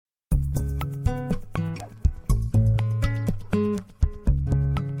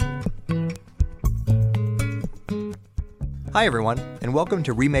Hi everyone, and welcome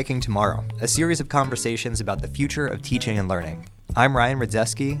to Remaking Tomorrow, a series of conversations about the future of teaching and learning. I'm Ryan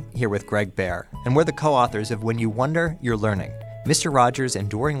Radzeski, here with Greg Baer, and we're the co-authors of When You Wonder, You're Learning, Mr. Rogers'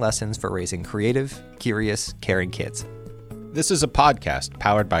 enduring lessons for raising creative, curious, caring kids. This is a podcast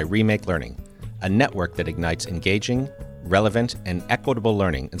powered by Remake Learning, a network that ignites engaging, relevant, and equitable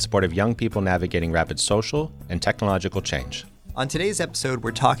learning in support of young people navigating rapid social and technological change. On today's episode,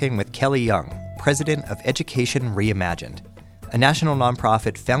 we're talking with Kelly Young, president of Education Reimagined. A national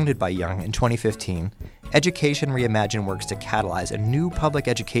nonprofit founded by Young in 2015, Education Reimagined works to catalyze a new public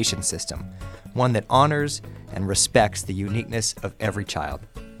education system, one that honors and respects the uniqueness of every child.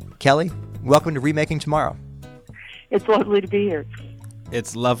 Kelly, welcome to Remaking Tomorrow. It's lovely to be here.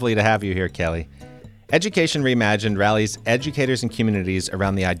 It's lovely to have you here, Kelly. Education Reimagined rallies educators and communities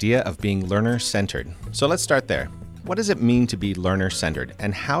around the idea of being learner-centered. So let's start there. What does it mean to be learner-centered,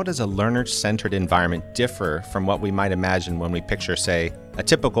 and how does a learner-centered environment differ from what we might imagine when we picture, say, a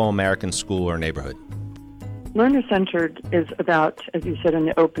typical American school or neighborhood? Learner-centered is about, as you said in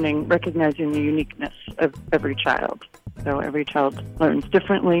the opening, recognizing the uniqueness of every child. So every child learns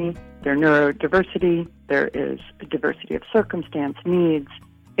differently. Their neurodiversity, there is a diversity of circumstance, needs,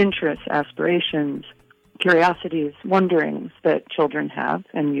 interests, aspirations, curiosities, wonderings that children have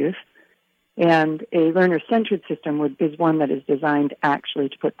and youth. And a learner-centered system is one that is designed actually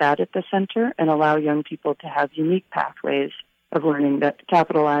to put that at the center and allow young people to have unique pathways of learning that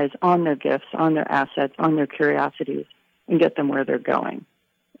capitalize on their gifts, on their assets, on their curiosities, and get them where they're going.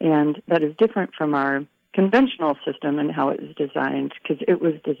 And that is different from our conventional system and how it is designed, because it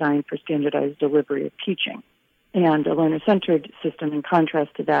was designed for standardized delivery of teaching. And a learner-centered system, in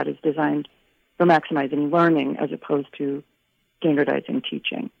contrast to that, is designed for maximizing learning as opposed to standardizing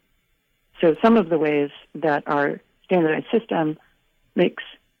teaching. So some of the ways that our standardized system makes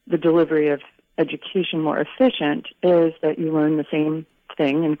the delivery of education more efficient is that you learn the same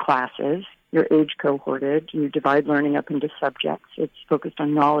thing in classes. You're age cohorted. You divide learning up into subjects. It's focused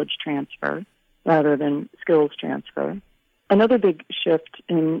on knowledge transfer rather than skills transfer. Another big shift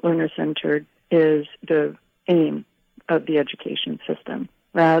in learner-centered is the aim of the education system.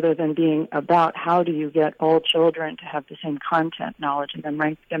 Rather than being about how do you get all children to have the same content knowledge and then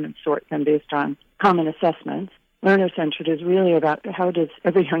rank them and sort them based on common assessments, learner-centered is really about how does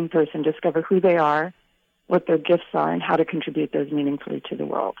every young person discover who they are, what their gifts are, and how to contribute those meaningfully to the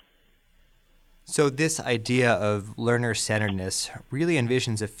world. So this idea of learner-centeredness really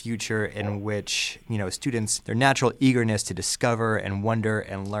envisions a future in which, students, their natural eagerness to discover and wonder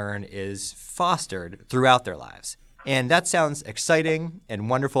and learn is fostered throughout their lives. And that sounds exciting and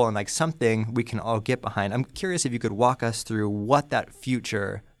wonderful and like something we can all get behind. I'm curious if you could walk us through what that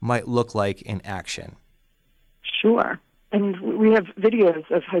future might look like in action. Sure. And we have videos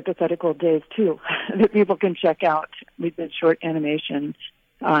of hypothetical days, too, that people can check out. We did short animations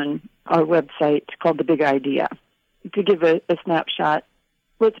on our website called The Big Idea. To give a snapshot,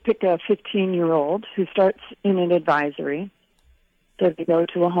 let's pick a 15-year-old who starts in an advisory. So they go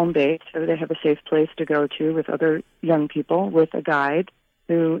to a home base, so they have a safe place to go to with other young people, with a guide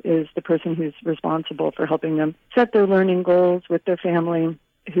who is the person who's responsible for helping them set their learning goals with their family,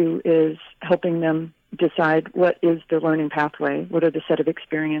 who is helping them decide what is the learning pathway, what are the set of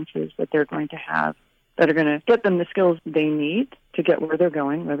experiences that they're going to have that are going to get them the skills they need to get where they're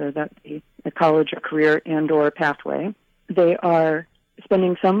going, whether that be a college, a career, and or a pathway. They are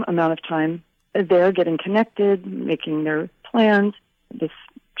spending some amount of time there getting connected, making their plans. This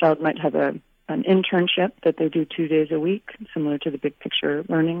child might have an internship that they do 2 days a week, similar to the big picture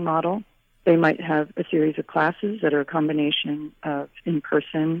learning model. They might have a series of classes that are a combination of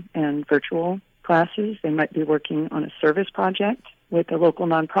in-person and virtual classes. They might be working on a service project with a local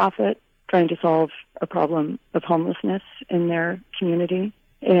nonprofit, trying to solve a problem of homelessness in their community,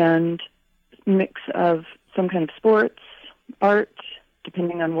 and mix of some kind of sports, art,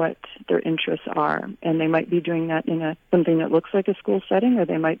 depending on what their interests are. And they might be doing that in something that looks like a school setting, or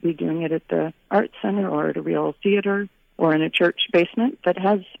they might be doing it at the art center or at a real theater or in a church basement that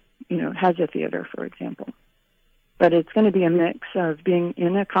has a theater, for example. But it's going to be a mix of being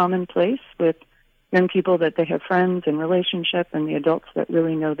in a common place with young people that they have friends and relationship and the adults that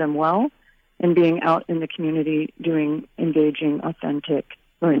really know them well, and being out in the community doing engaging, authentic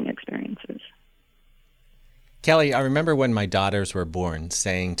learning experiences. Kelly, I remember when my daughters were born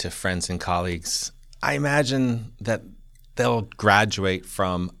saying to friends and colleagues, I imagine that they'll graduate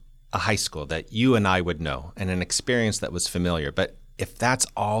from a high school that you and I would know and an experience that was familiar. But if that's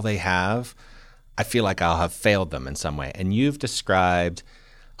all they have, I feel like I'll have failed them in some way. And you've described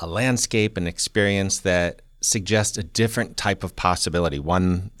a landscape and experience that suggests a different type of possibility,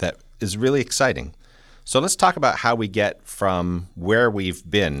 one that is really exciting. So let's talk about how we get from where we've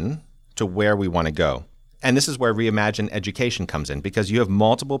been to where we want to go. And this is where Reimagined Education comes in, because you have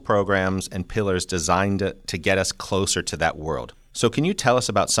multiple programs and pillars designed to get us closer to that world. So can you tell us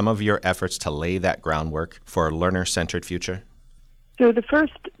about some of your efforts to lay that groundwork for a learner-centered future? So the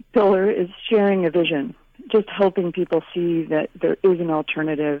first pillar is sharing a vision, just helping people see that there is an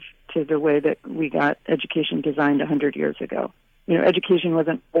alternative to the way that we got education designed 100 years ago. Education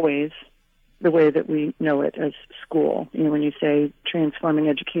wasn't always the way that we know it as school. When you say transforming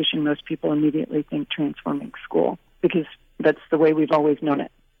education, most people immediately think transforming school, because that's the way we've always known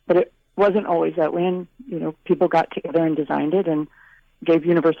it. But it wasn't always that way, and people got together and designed it and gave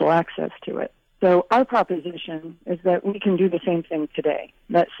universal access to it. So our proposition is that we can do the same thing today.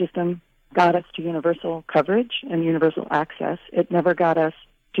 That system got us to universal coverage and universal access. It never got us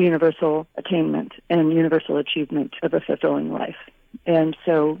to universal attainment and universal achievement of a fulfilling life. And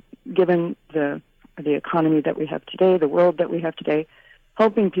so given the economy that we have today, the world that we have today,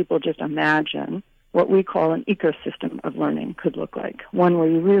 helping people just imagine what we call an ecosystem of learning could look like, one where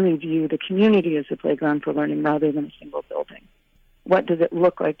you really view the community as a playground for learning rather than a single building. What does it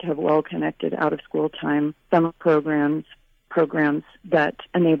look like to have well-connected out-of-school time summer programs that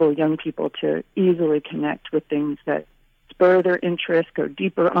enable young people to easily connect with things that spur their interest, go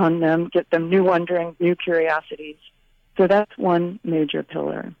deeper on them, get them new wondering, new curiosities? So that's one major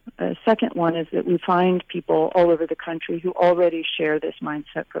pillar. The second one is that we find people all over the country who already share this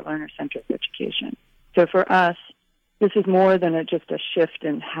mindset for learner-centered education. So for us, this is more than just a shift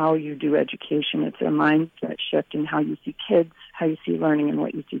in how you do education. It's a mindset shift in how you see kids, how you see learning, and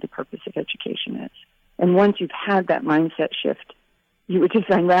what you see the purpose of education is. And once you've had that mindset shift, you would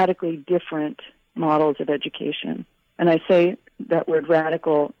design radically different models of education. And I say that word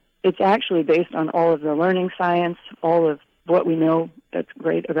radical, it's actually based on all of the learning science, all of what we know that's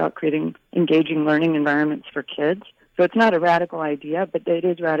great about creating engaging learning environments for kids. So it's not a radical idea, but it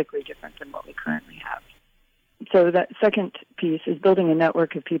is radically different than what we currently have. So that second piece is building a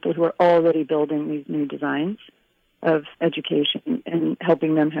network of people who are already building these new designs of education and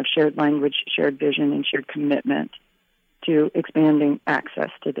helping them have shared language, shared vision, and shared commitment to expanding access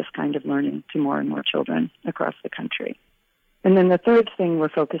to this kind of learning to more and more children across the country. And then the third thing we're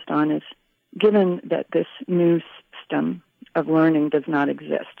focused on is, given that this new system of learning does not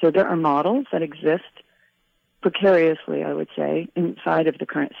exist, so there are models that exist precariously, I would say, inside of the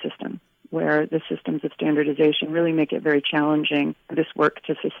current system, where the systems of standardization really make it very challenging for this work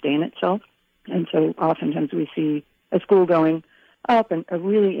to sustain itself. And so oftentimes we see a school going up, and a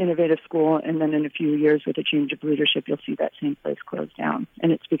really innovative school, and then in a few years with a change of leadership, you'll see that same place close down.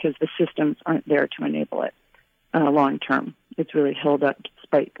 And it's because the systems aren't there to enable it long term. It's really held up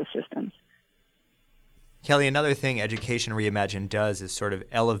despite the systems. Kelly, another thing Education Reimagined does is sort of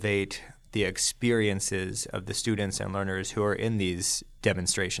elevate the experiences of the students and learners who are in these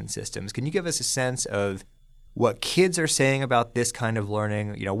demonstration systems. Can you give us a sense of what kids are saying about this kind of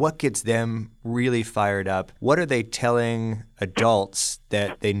learning? What gets them really fired up? What are they telling adults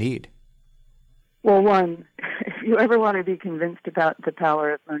that they need? Well, one, if you ever want to be convinced about the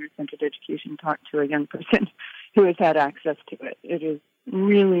power of learner-centered education, talk to a young person who has had access to it. It is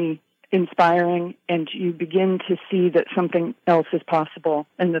really inspiring, and you begin to see that something else is possible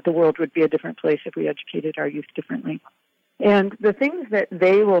and that the world would be a different place if we educated our youth differently. And the things that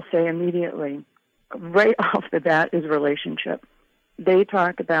they will say immediately, right off the bat, is relationship. They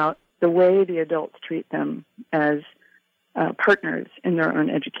talk about the way the adults treat them as partners in their own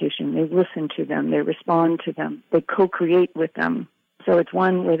education. They listen to them. They respond to them. They co-create with them. So it's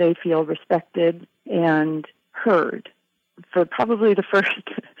one where they feel respected and heard. For probably the first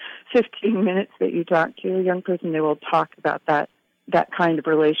 15 minutes that you talk to a young person, they will talk about that kind of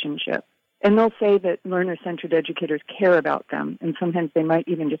relationship. And they'll say that learner-centered educators care about them, and sometimes they might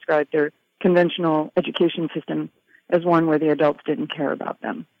even describe their conventional education system as one where the adults didn't care about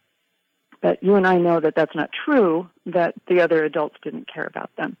them. But you and I know that that's not true, that the other adults didn't care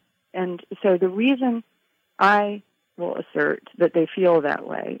about them. And so the reason I will assert that they feel that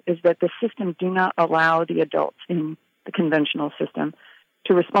way is that the systems do not allow the adults in the conventional system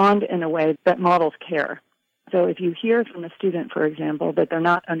to respond in a way that models care. So if you hear from a student, for example, that they're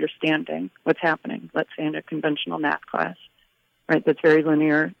not understanding what's happening, let's say in a conventional math class, right, that's very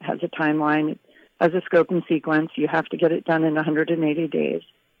linear, has a timeline, has a scope and sequence, you have to get it done in 180 days,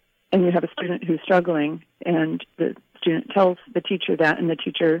 and you have a student who's struggling, and the student tells the teacher that, and the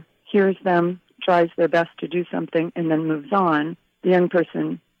teacher hears them, tries their best to do something, and then moves on, the young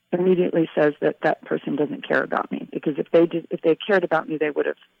person immediately says that person doesn't care about me, because if they cared about me, they would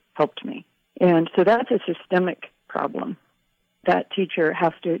have helped me. And so that's a systemic problem. that teacher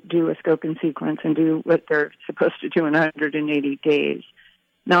has to do a scope and sequence and do what they're supposed to do in 180 days,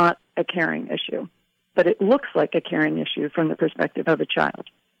 not a caring issue. But it looks like a caring issue from the perspective of a child.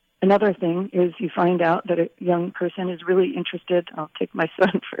 Another thing is you find out that a young person is really interested, I'll take my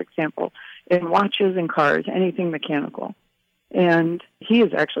son, for example, in watches and cars, anything mechanical. And he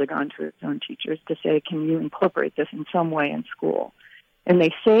has actually gone to his own teachers to say, can you incorporate this in some way in school? And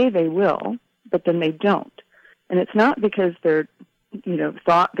they say they will, but then they don't. And it's not because they're,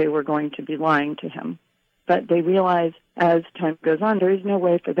 thought they were going to be lying to him, but they realize as time goes on, there is no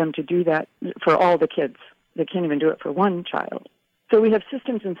way for them to do that for all the kids. They can't even do it for one child. So we have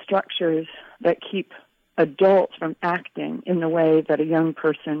systems and structures that keep adults from acting in the way that a young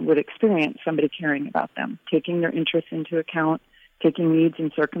person would experience somebody caring about them, taking their interests into account, taking needs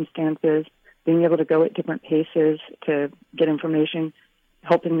and circumstances, being able to go at different paces to get information,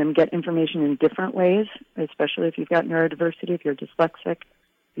 helping them get information in different ways, especially if you've got neurodiversity, if you're dyslexic,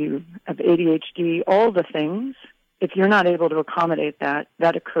 you have ADHD, all the things. If you're not able to accommodate that,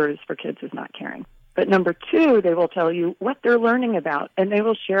 that occurs for kids as not caring. But number two, they will tell you what they're learning about, and they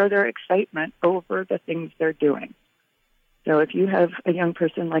will share their excitement over the things they're doing. So if you have a young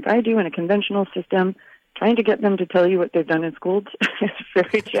person like I do in a conventional system, trying to get them to tell you what they've done in school is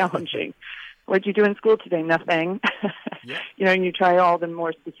very challenging. What did you do in school today? Nothing. Yeah. And you try all the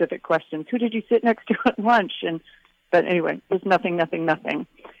more specific questions. Who did you sit next to at lunch? But anyway, there's nothing.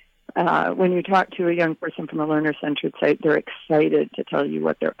 When you talk to a young person from a learner-centered site, they're excited to tell you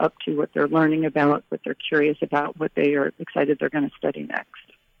what they're up to, what they're learning about, what they're curious about, what they are excited they're going to study next.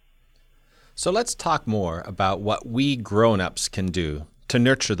 So let's talk more about what we grown-ups can do to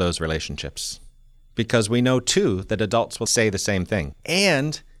nurture those relationships. Because we know, too, that adults will say the same thing.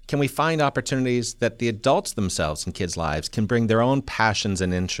 And can we find opportunities that the adults themselves in kids' lives can bring their own passions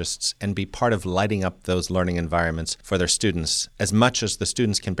and interests and be part of lighting up those learning environments for their students as much as the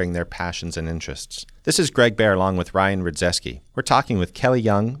students can bring their passions and interests? This is Greg Baer along with Ryan Rudzeski. We're talking with Kelly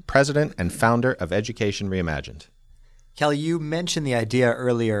Young, president and founder of Education Reimagined. Kelly, you mentioned the idea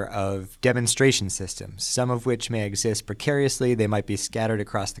earlier of demonstration systems, some of which may exist precariously. They might be scattered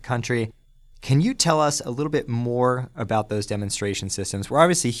across the country. Can you tell us a little bit more about those demonstration systems? We're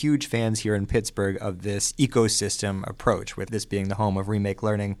obviously huge fans here in Pittsburgh of this ecosystem approach, with this being the home of Remake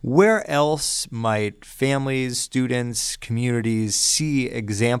Learning. Where else might families, students, communities see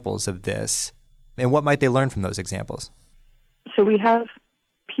examples of this? And what might they learn from those examples? So we have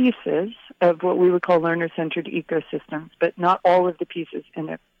pieces of what we would call learner-centered ecosystems, but not all of the pieces in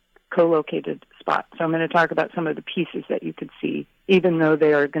a co-located spot. So I'm going to talk about some of the pieces that you could see, even though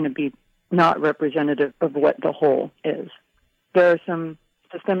they are going to be not representative of what the whole is. There are some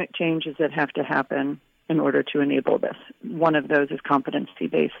systemic changes that have to happen in order to enable this. One of those is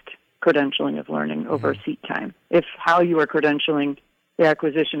competency-based credentialing of learning over seat time. If how you are credentialing the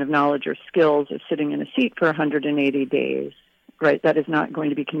acquisition of knowledge or skills is sitting in a seat for 180 days, right, that is not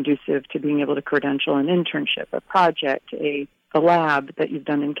going to be conducive to being able to credential an internship, a project, a lab that you've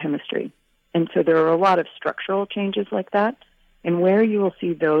done in chemistry. And so there are a lot of structural changes like that. And where you will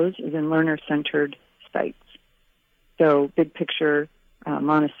see those is in learner-centered sites. So big picture,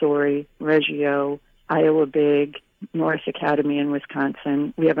 Montessori, Reggio, Iowa Big, Norris Academy in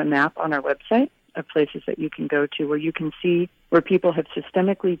Wisconsin. We have a map on our website of places that you can go to where you can see where people have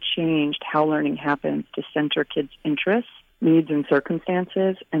systemically changed how learning happens to center kids' interests, needs, and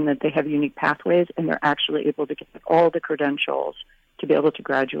circumstances, and that they have unique pathways, and they're actually able to get all the credentials to be able to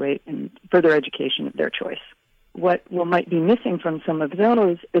graduate in further education of their choice. What might be missing from some of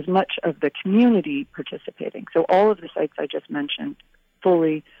those is much of the community participating. So all of the sites I just mentioned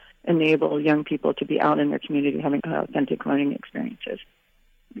fully enable young people to be out in their community having authentic learning experiences.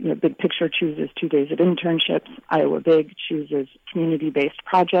 Big Picture chooses 2 days of internships. Iowa Big chooses community-based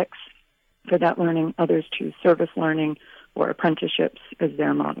projects for that learning. Others choose service learning or apprenticeships as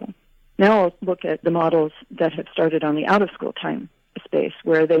their model. Now I'll look at the models that have started on the out-of-school time space,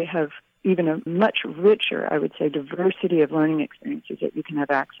 where they have even a much richer, I would say, diversity of learning experiences that you can have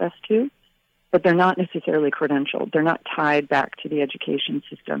access to, but they're not necessarily credentialed. They're not tied back to the education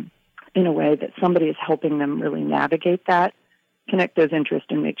system in a way that somebody is helping them really navigate that, connect those interests,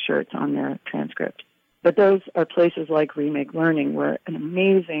 and make sure it's on their transcript. But those are places like Remake Learning, where an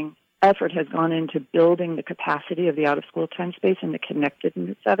amazing effort has gone into building the capacity of the out-of-school time space and the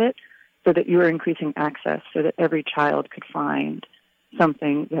connectedness of it so that you are increasing access so that every child could find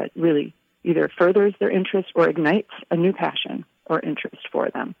something that really either furthers their interest or ignites a new passion or interest for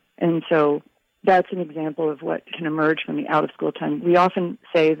them. And so that's an example of what can emerge from the out-of-school time. We often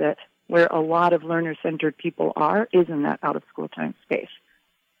say that where a lot of learner-centered people are is in that out-of-school time space.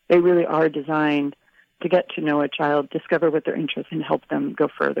 They really are designed to get to know a child, discover what their interests, and help them go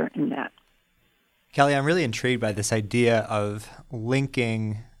further in that. Kelly, I'm really intrigued by this idea of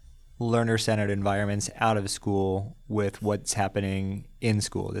linking learner-centered environments out of school with what's happening in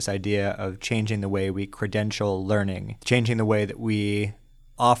school, this idea of changing the way we credential learning, changing the way that we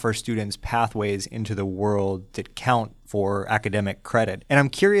offer students pathways into the world that count for academic credit. And I'm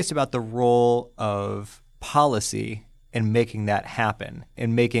curious about the role of policy in making that happen,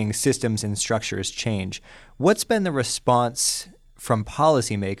 in making systems and structures change. What's been the response from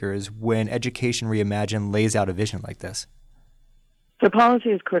policymakers when Education Reimagined lays out a vision like this? So policy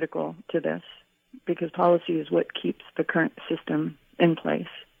is critical to this because policy is what keeps the current system in place.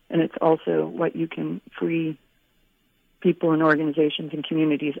 And it's also what you can free people and organizations and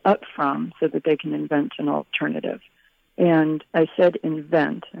communities up from so that they can invent an alternative. And I said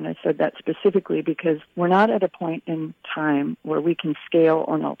invent, and I said that specifically because we're not at a point in time where we can scale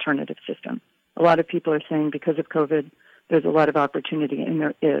an alternative system. A lot of people are saying because of COVID, there's a lot of opportunity, and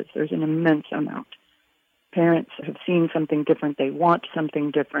there is. There's an immense amount. Parents have seen something different. They want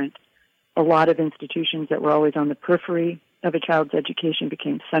something different. A lot of institutions that were always on the periphery of a child's education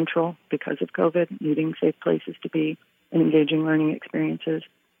became central because of COVID, needing safe places to be and engaging learning experiences.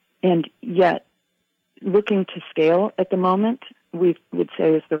 And yet, looking to scale at the moment, we would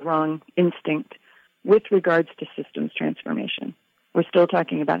say is the wrong instinct with regards to systems transformation. We're still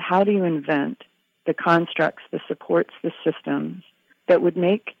talking about how do you invent the constructs, the supports, the systems that would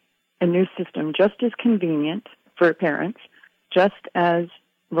make a new system just as convenient for parents, just as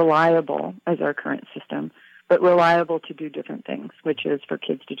reliable as our current system, but reliable to do different things, which is for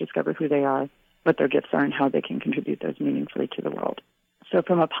kids to discover who they are, what their gifts are, and how they can contribute those meaningfully to the world. So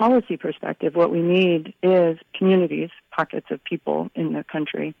from a policy perspective, what we need is communities, pockets of people in the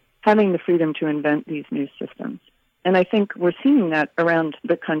country, having the freedom to invent these new systems. And I think we're seeing that around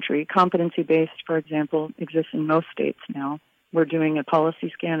the country. Competency-based, for example, exists in most states now. We're doing a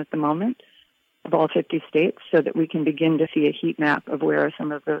policy scan at the moment of all 50 states so that we can begin to see a heat map of where are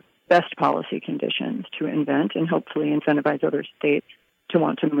some of the best policy conditions to invent and hopefully incentivize other states to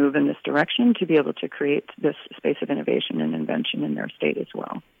want to move in this direction to be able to create this space of innovation and invention in their state as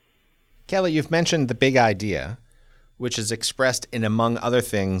well. Kelly, you've mentioned the big idea, which is expressed in, among other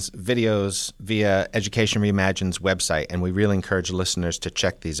things, videos via Education Reimagined's website, and we really encourage listeners to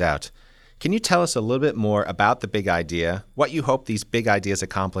check these out. Can you tell us a little bit more about the big idea, what you hope these big ideas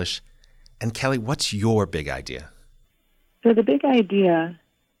accomplish, and Kelly, what's your big idea? So the big idea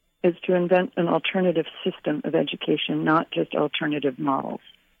is to invent an alternative system of education, not just alternative models.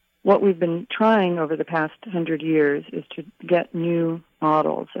 What we've been trying over the past 100 years is to get new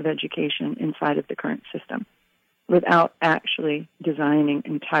models of education inside of the current system without actually designing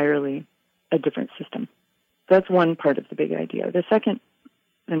entirely a different system. That's one part of the big idea. The second,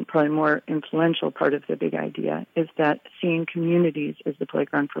 and probably more influential part of the big idea, is that seeing communities as the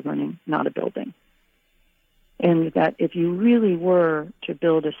playground for learning, not a building. And that if you really were to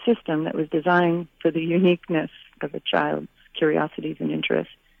build a system that was designed for the uniqueness of a child's curiosities and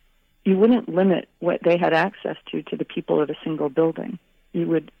interests, you wouldn't limit what they had access to the people of a single building. You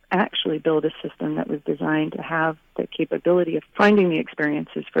would actually build a system that was designed to have the capability of finding the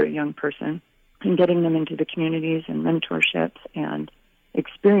experiences for a young person and getting them into the communities and mentorships and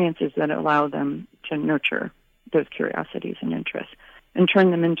experiences that allow them to nurture those curiosities and interests and turn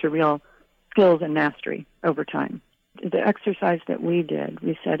them into real skills and mastery over time. The exercise that we did,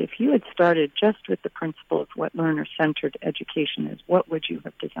 we said, if you had started just with the principle of what learner-centered education is, what would you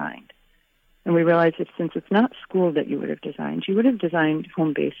have designed? And we realized that since it's not school that you would have designed, you would have designed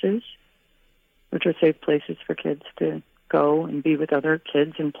home bases, which are safe places for kids to go and be with other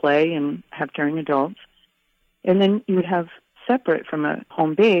kids and play and have caring adults. And then you would have separate from a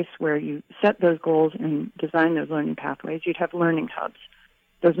home base where you set those goals and design those learning pathways, you'd have learning hubs.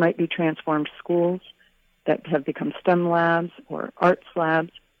 Those might be transformed schools that have become STEM labs or arts labs.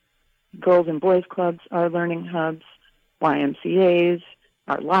 Girls and boys clubs are learning hubs, YMCAs,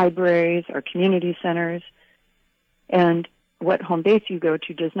 our libraries, our community centers. And what home base you go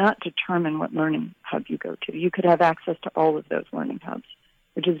to does not determine what learning hub you go to. You could have access to all of those learning hubs,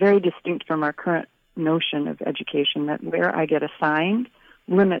 which is very distinct from our current notion of education that where I get assigned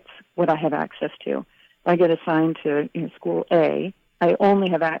limits what I have access to. If I get assigned to school A, I only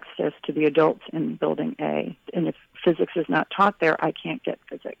have access to the adults in building A. And if physics is not taught there, I can't get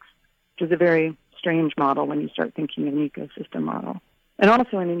physics, which is a very strange model when you start thinking of an ecosystem model. And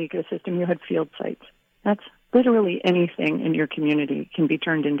also in an ecosystem, you had field sites. That's literally anything in your community can be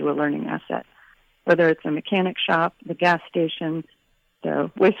turned into a learning asset, whether it's a mechanic shop, the gas station, the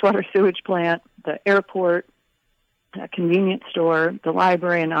wastewater sewage plant, the airport, a convenience store, the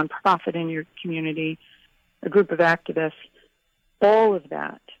library, a nonprofit in your community, a group of activists. All of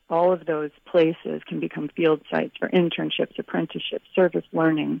that, all of those places can become field sites for internships, apprenticeships, service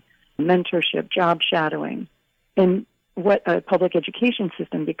learning, mentorship, job shadowing. And what a public education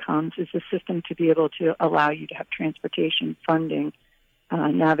system becomes is a system to be able to allow you to have transportation, funding,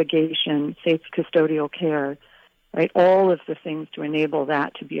 navigation, safe custodial care, right? All of the things to enable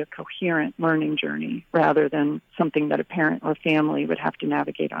that to be a coherent learning journey rather than something that a parent or family would have to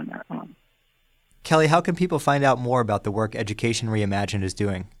navigate on their own. Kelly, how can people find out more about the work Education Reimagined is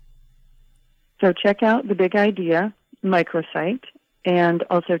doing? So check out the Big Idea microsite and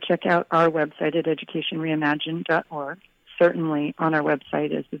also check out our website at educationreimagined.org. Certainly on our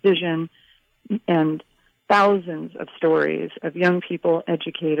website is the vision and thousands of stories of young people,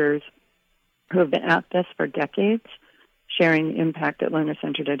 educators who have been at this for decades, sharing the impact that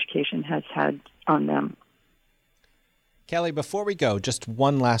learner-centered education has had on them. Kelly, before we go, just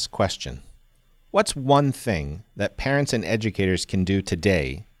one last question. What's one thing that parents and educators can do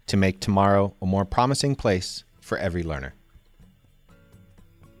today to make tomorrow a more promising place for every learner?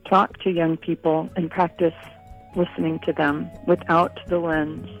 Talk to young people and practice listening to them without the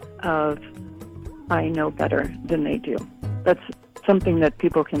lens of, I know better than they do. That's something that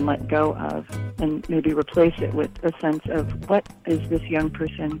people can let go of and maybe replace it with a sense of, what is this young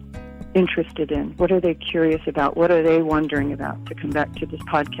person interested in? What are they curious about? What are they wondering about? To come back to this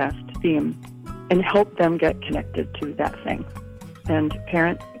podcast theme, and help them get connected to that thing. And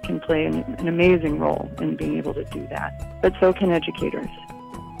parents can play an amazing role in being able to do that, but so can educators.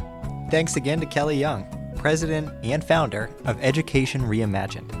 Thanks again to Kelly Young, President and founder of Education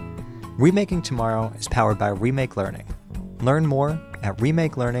Reimagined. Remaking Tomorrow is powered by Remake Learning. Learn more at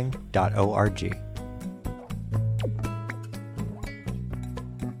remakelearning.org.